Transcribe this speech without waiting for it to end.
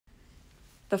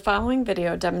The following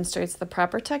video demonstrates the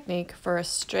proper technique for a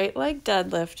straight leg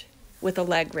deadlift with a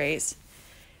leg raise.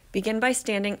 Begin by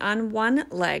standing on one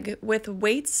leg with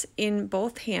weights in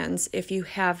both hands if you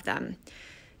have them.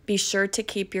 Be sure to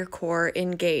keep your core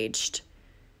engaged.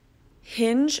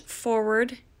 Hinge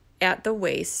forward at the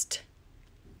waist,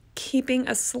 keeping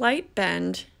a slight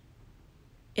bend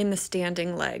in the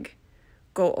standing leg.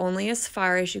 Go only as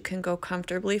far as you can go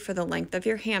comfortably for the length of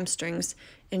your hamstrings,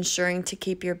 ensuring to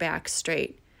keep your back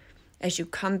straight. As you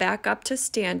come back up to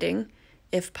standing,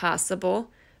 if possible,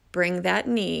 bring that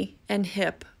knee and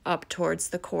hip up towards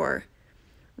the core.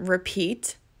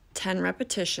 Repeat 10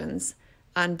 repetitions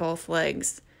on both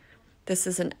legs. This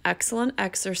is an excellent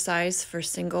exercise for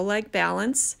single leg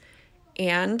balance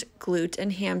and glute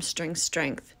and hamstring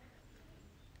strength.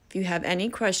 If you have any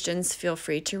questions, feel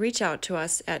free to reach out to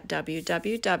us at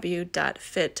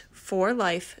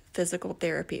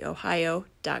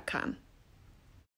www.fit4lifephysicaltherapyohio.com.